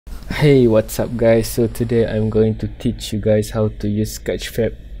Hey, what's up guys? So today I'm going to teach you guys how to use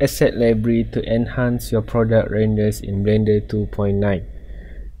Sketchfab asset library to enhance your product renders in Blender 2.9.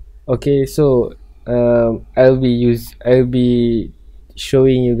 Okay, so I'll be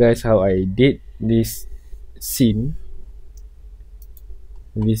showing you guys how I did this scene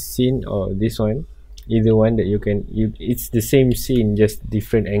or this one, either one that it's the same scene, just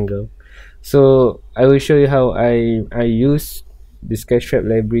different angle. So I will show you how I use the Sketchfab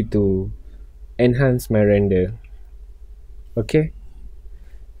library to enhance my render. Okay,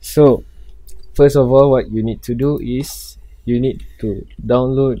 so first of all, what you need to do is you need to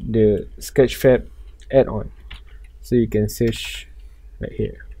download the Sketchfab add-on. So you can search right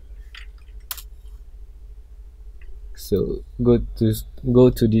here. So go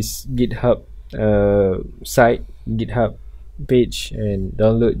to this GitHub site, GitHub page, and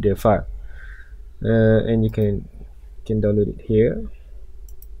download the file. And you can download it here.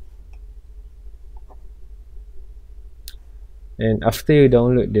 And after you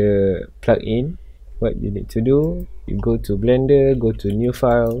download the plugin, what you need to do, you go to Blender, go to new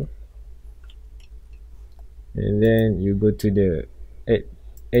file, and then you go to the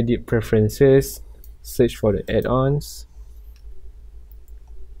edit preferences, search for the add-ons,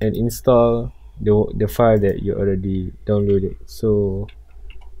 and install the file that you already downloaded. So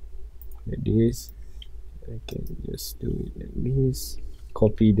like this, I can just do it like this,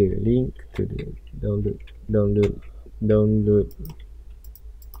 copy the link to the download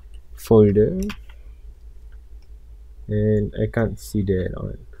folder, and I can't see the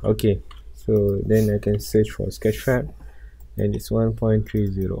add-on. Okay, so then I can search for Sketchfab, and it's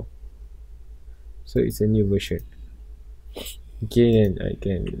 1.30, so it's a new version. Okay,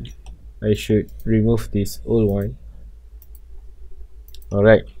 then I should remove this old one.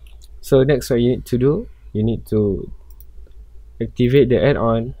 Alright, so next what you need to do, you need to activate the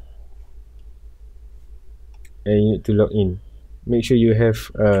add-on, and you need to log in. Make sure you have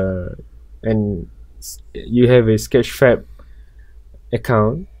a Sketchfab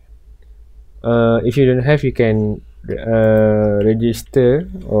account. If you don't have, you can register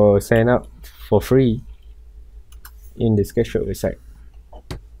or sign up for free in the Sketchfab website.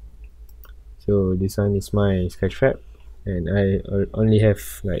 So this one is my Sketchfab, and I only have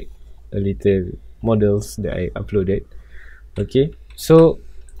like a little models that I uploaded. Okay, so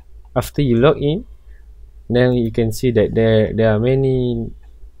after you log in, then you can see that there are many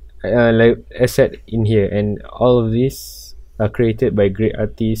like asset in here, and all of these are created by great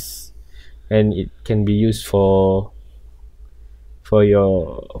artists, and it can be used for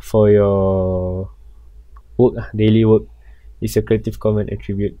your work, daily work. It's a Creative Commons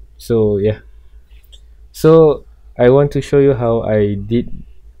attribute. So yeah, so I want to show you how I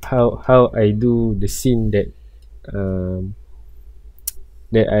do the scene that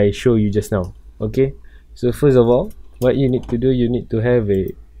I show you just now. Okay, so first of all, what you need to do, you need to have a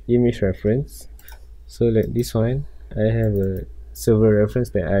image reference. So like this one, I have a server reference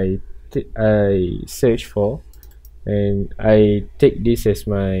that I search for, and I take this as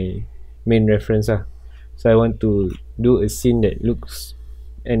my main reference. So I want to do a scene that looks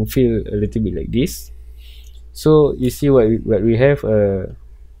and feel a little bit like this. So you see what we have.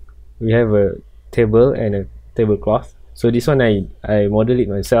 We have a table and a tablecloth. So this one I model it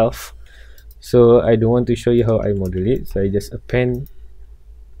myself, so I don't want to show you how I model it, so I just append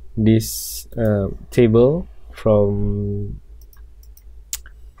this table from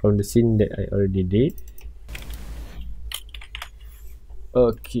the scene that I already did.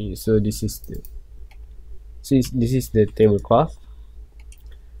 Okay, so this is the tablecloth.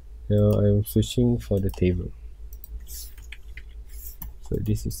 Now I'm searching for the table. So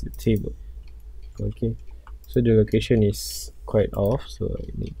this is the table. Okay, so the location is quite off, so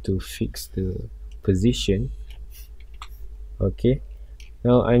I need to fix the position. Okay,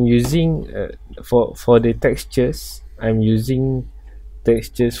 now I'm using for the textures, I'm using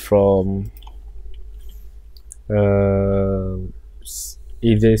textures from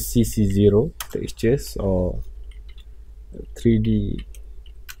either CC0 textures or 3D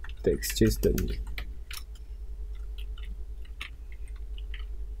textures.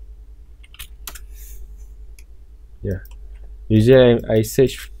 Yeah, usually I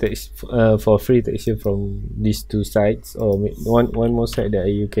search for free texture from these two sites, or one more site that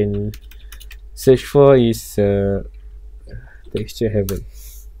you can search for is Texture Heaven.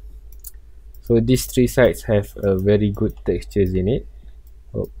 So these three sites have very good textures in it.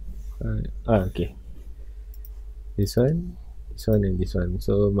 Okay, this one, and this one.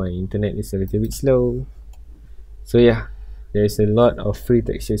 So my internet is a little bit slow, so yeah, there's a lot of free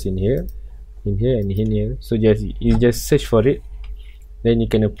textures in here, and in here. So you just search for it, Then you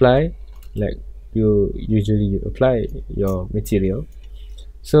can apply like you usually apply your material.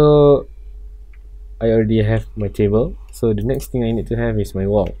 So I already have my table, so the next thing I need to have is my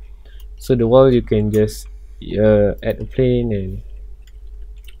wall. So the wall, you can just add a plane and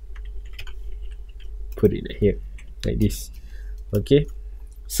put it here like this. Okay,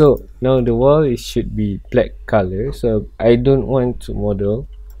 so now the wall should be black color, so I don't want to model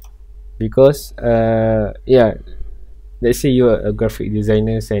because yeah, let's say you are a graphic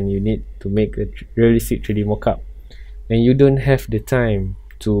designer and you need to make a realistic 3D mockup, and you don't have the time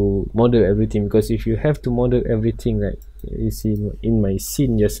to model everything, because if you have to model everything, like you see in my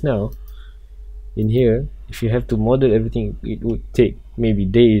scene just now in here, if you have to model everything, it would take maybe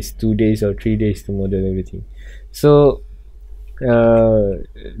days, 2 days or 3 days to model everything. So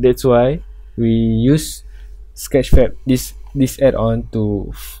that's why we use Sketchfab, this add-on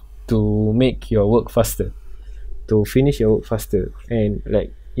to make your work faster, to finish your work faster. And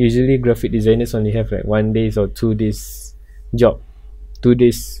like usually graphic designers only have like 1 day or 2 days job, 2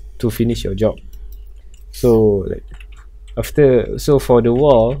 days to finish your job. So like after, so for the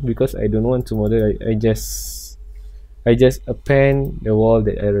wall, because I don't want to model, I just append the wall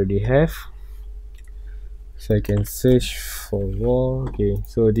that I already have. So I can search for wall. Okay,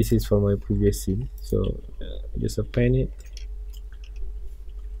 so this is for my previous scene, so just append it.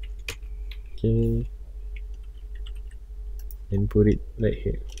 Okay, and put it right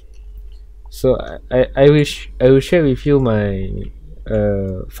here. So I will share with you my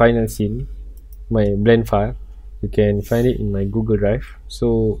final scene, my blend file. You can find it in my Google Drive.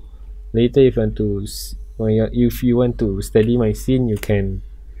 So later, if you want to study my scene, you can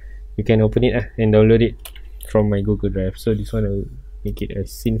open it and download it from my Google Drive. So this one I will make it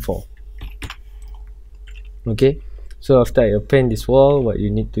as scene 4. Okay, so after I append this wall, what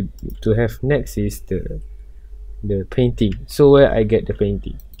you need to have next is the painting. So where I get the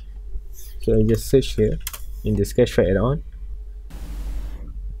painting, so I just search here in the Sketchfab add-on.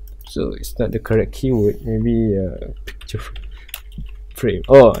 So it's not the correct keyword, maybe picture frame,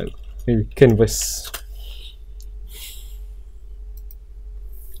 oh maybe canvas.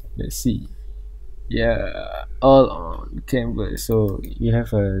 Let's see, yeah, all on canvas. So you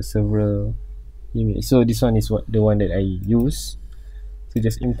have several image. So this one is the one that I use. So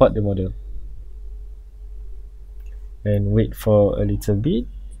just import the model and wait for a little bit.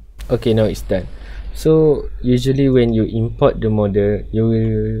 Okay, now it's done. So usually when you import the model, you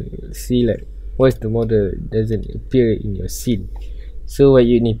will see like what's the model doesn't appear in your scene. So what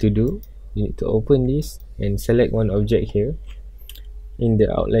you need to do, you need to open this and select one object here in the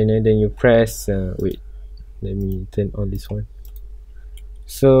outliner. Then you press wait, let me turn on this one.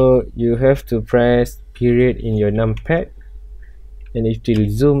 So you have to press period in your numpad, and it will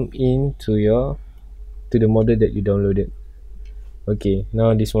zoom in to the model that you downloaded. Okay,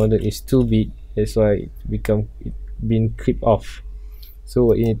 now this model is too big, that's why it been clipped off. So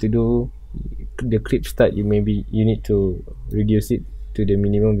what you need to do, the clip start, you need to reduce it to the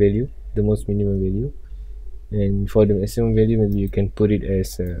minimum value, the most minimum value, and for the maximum value, maybe you can put it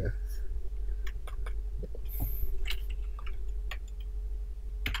as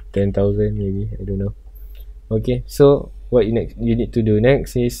 10,000 maybe, I don't know. Okay, so what you need to do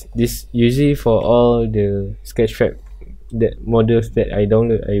next is this. Usually for all the Sketchfab models that I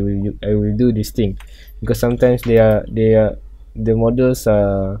download, I will do this thing, because sometimes the models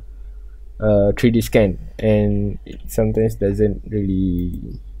are 3D scan, and it sometimes doesn't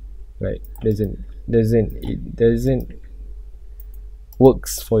really doesn't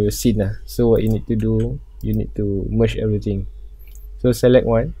works for your scene. So what you need to do, you need to merge everything. So select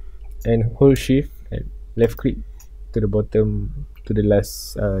one and hold shift and left click to the bottom, to the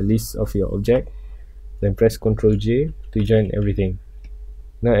last list of your object, then press Ctrl J to join everything.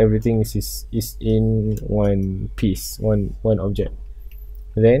 Now everything is in one piece, one object.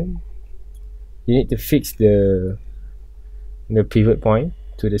 Then you need to fix the pivot point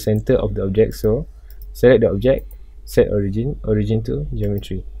to the center of the object. So select the object, set origin to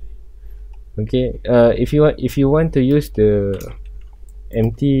geometry. Okay, if you want to use the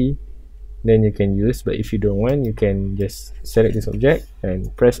empty, then you can use, but if you don't want, you can just select this object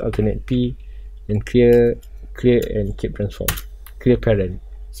and press alternate P and clear and keep transform, clear parent,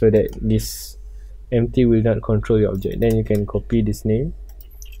 so that this empty will not control your object. Then you can copy this name,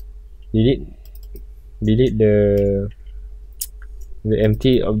 delete the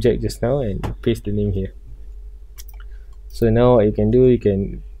empty object just now, and paste the name here. So now what you can do, you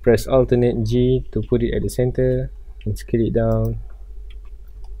can press alternate G to put it at the center and scale it down,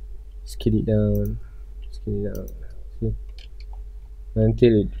 see,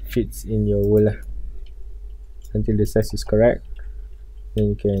 until it fits in your world, until the size is correct. then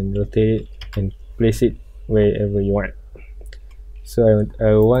you can rotate it and place it wherever you want. So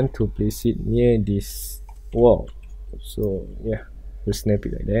I want to place it near this wall. So yeah, just snap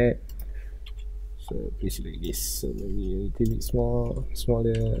it like that. So place it like this. So maybe a little bit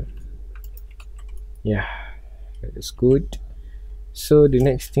smaller. Yeah, that's good. So the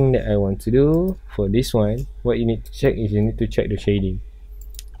next thing that I want to do for this one, what you need to check is you need to check the shading.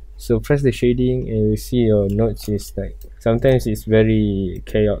 So press the shading and you see your nodes is like, sometimes it's very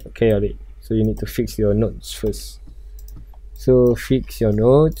chaotic. So you need to fix your nodes first. So fix your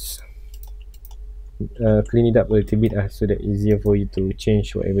nodes, clean it up a little bit so that easier for you to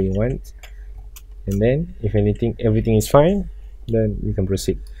change whatever you want. And then if everything is fine, then you can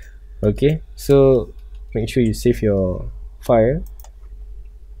proceed. Okay, so make sure you save your file.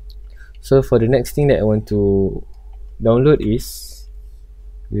 So for the next thing that I want to download is,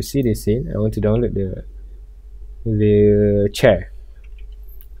 you see the scene, I want to download the chair.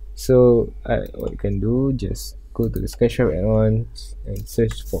 So what you can do, just go to the Sketchfab add-ons and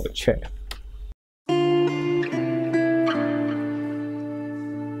search for chair.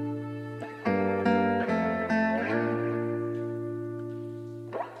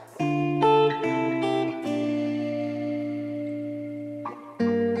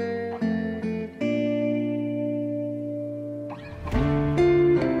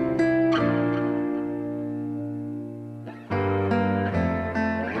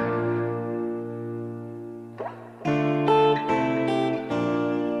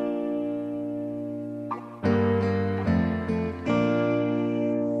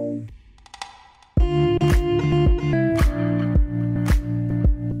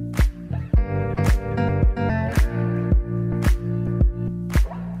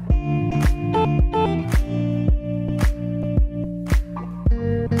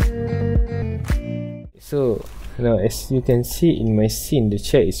 So now as you can see in my scene, the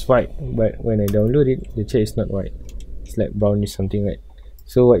chair is white, but when I download it, the chair is not white. It's like brownish something like.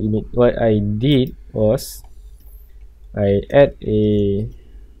 So what I did was I add a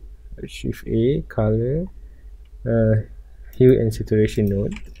shift A color hue and saturation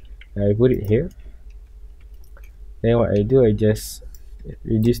node. I put it here. Then what I do, I just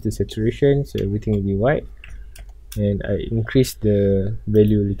reduce the saturation so everything will be white, and I increase the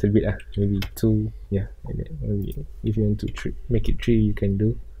value a little bit, maybe 2, yeah, and then maybe if you want to make it 3, you can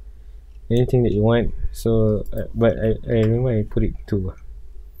do anything that you want. So but I remember I put it 2.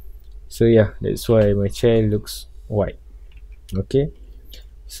 So yeah, that's why my chair looks white. Okay,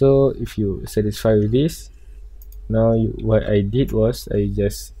 so if you satisfied with this, now what I did was I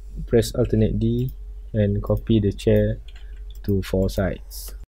just press alternate D and copy the chair to 4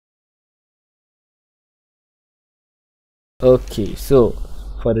 sides. Okay, so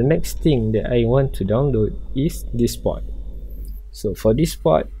for the next thing that I want to download is this part. So for this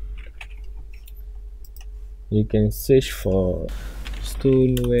part, you can search for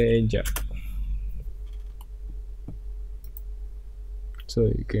Stonewag. So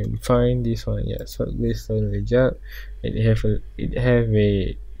you can find this one. Yeah, so this Stonewag. It have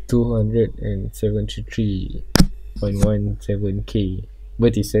a 273.17k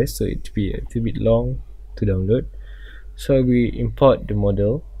vertices, so it be a little bit long to download. So we import the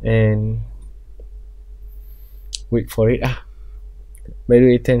model and wait for it. By the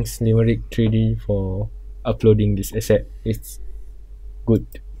way, thanks Limerick 3D for uploading this asset. It's good.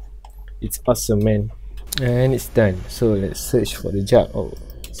 It's awesome, man. And it's done. So let's search for the jar. Oh,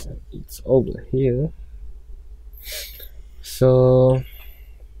 it's over here. So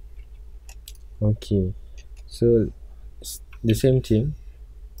okay, so the same thing.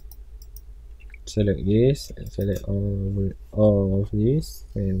 Select this and select all of this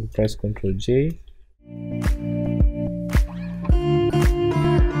and press Ctrl J.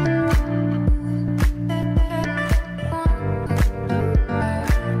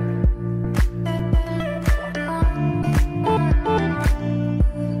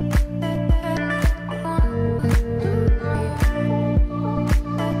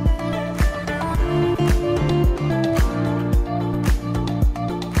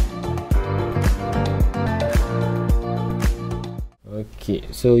 Okay,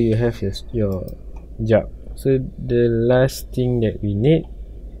 so you have your job. So the last thing that we need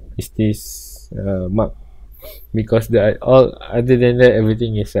is this mark, because all other than that,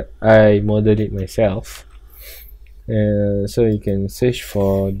 everything is I modeled it myself. So you can search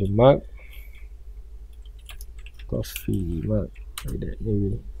for the mark, coffee mark, like that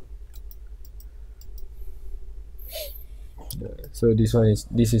maybe. So this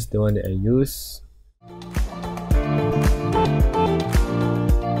is the one that I use.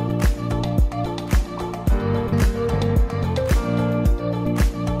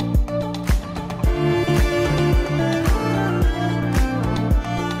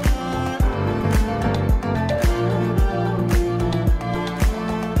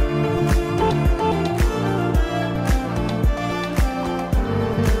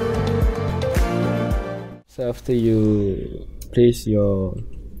 So after you place your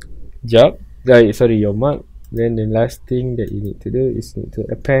your mark, then the last thing that you need to do is need to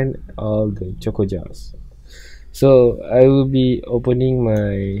append all the choco jars. So I will be opening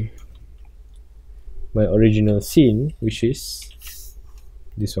my original scene, which is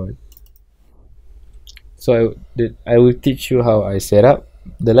this one. So I will teach you how I set up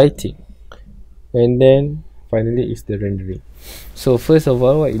the lighting, and then finally is the rendering. So first of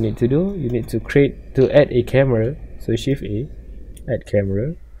all, what you need to do, you need to add a camera. So Shift A, add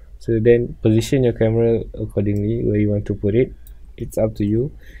camera. So then position your camera accordingly where you want to put it. It's up to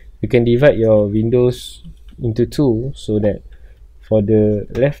you. You can divide your windows into two, so that for the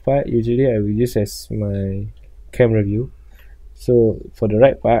left part, usually I will use as my camera view. So for the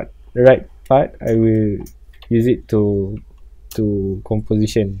right part, I will use it to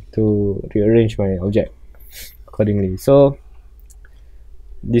composition, to rearrange my object accordingly. So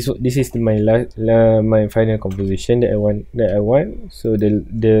this is my my final composition that I want. So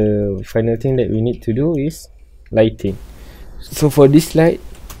the final thing that we need to do is lighting. So for this light,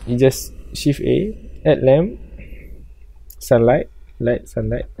 you just Shift A, add lamp, sunlight.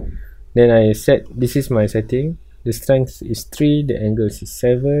 Then I set, this is my setting. The strength is 3, the angle is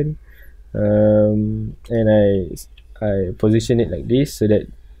 7, and I position it like this, so that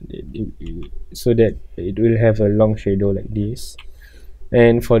it will have a long shadow like this.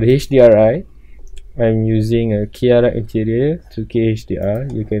 And for the HDRI, I'm using a Kiara Interior 2K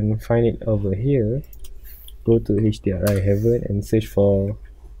HDR. You can find it over here. Go to HDRI Heaven and search for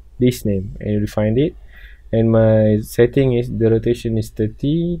this name, and you'll find it. And my setting is, the rotation is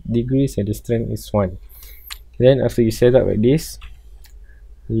 30 degrees and the strength is 1. Then after you set up like this,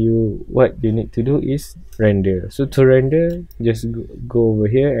 what you need to do is render. So to render, just go over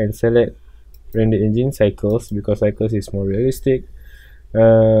here and select render engine cycles, because cycles is more realistic.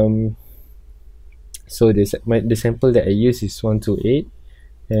 So the sample that I use is 128,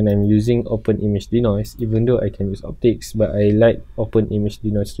 and I'm using open image denoise, even though I can use optics, but I like open image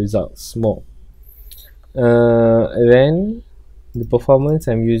denoise results more. Then the performance,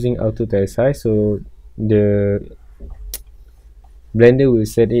 I'm using auto tile size, so the Blender will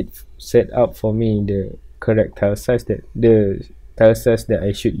set up for me the correct tile size that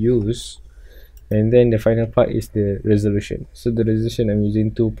I should use. And then the final part is the resolution. So the resolution, I'm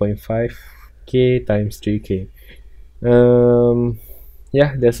using 2.5K times 3K.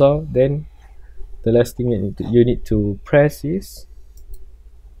 Yeah, that's all. Then the last thing you need to press is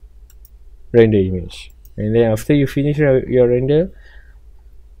render image. And then after you finish your render,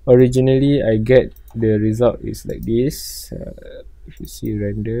 originally I get the result is like this. If you see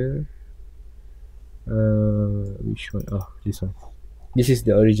render, which one? Oh, this one. This is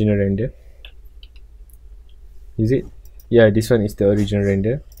the original render. Is it? Yeah, this one is the original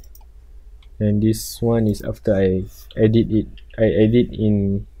render, and this one is after I edit it. I edit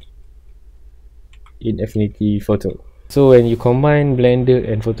in Affinity Photo. So when you combine Blender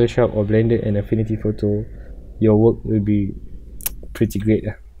and Photoshop, or Blender and Affinity Photo, your work will be pretty great.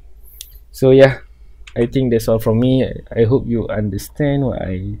 So yeah, I think that's all from me. I hope you understand what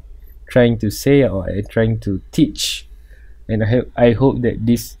I'm trying to say, or I'm trying to teach, and I hope that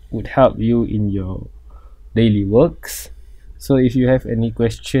this would help you in your daily works. So if you have any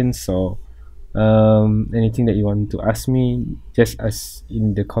questions or anything that you want to ask me, just ask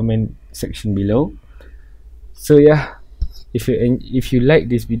in the comment section below. So yeah, if you like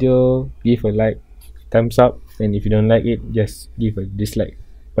this video, give a like, thumbs up, and if you don't like it, just give a dislike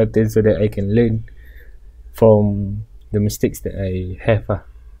button, so that I can learn from the mistakes that I have.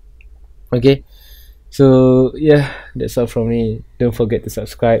 Okay, so yeah, that's all from me. Don't forget to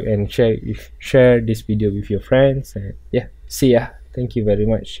subscribe and share this video with your friends, and yeah, see ya. Thank you very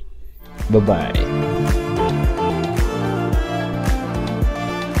much. Bye bye.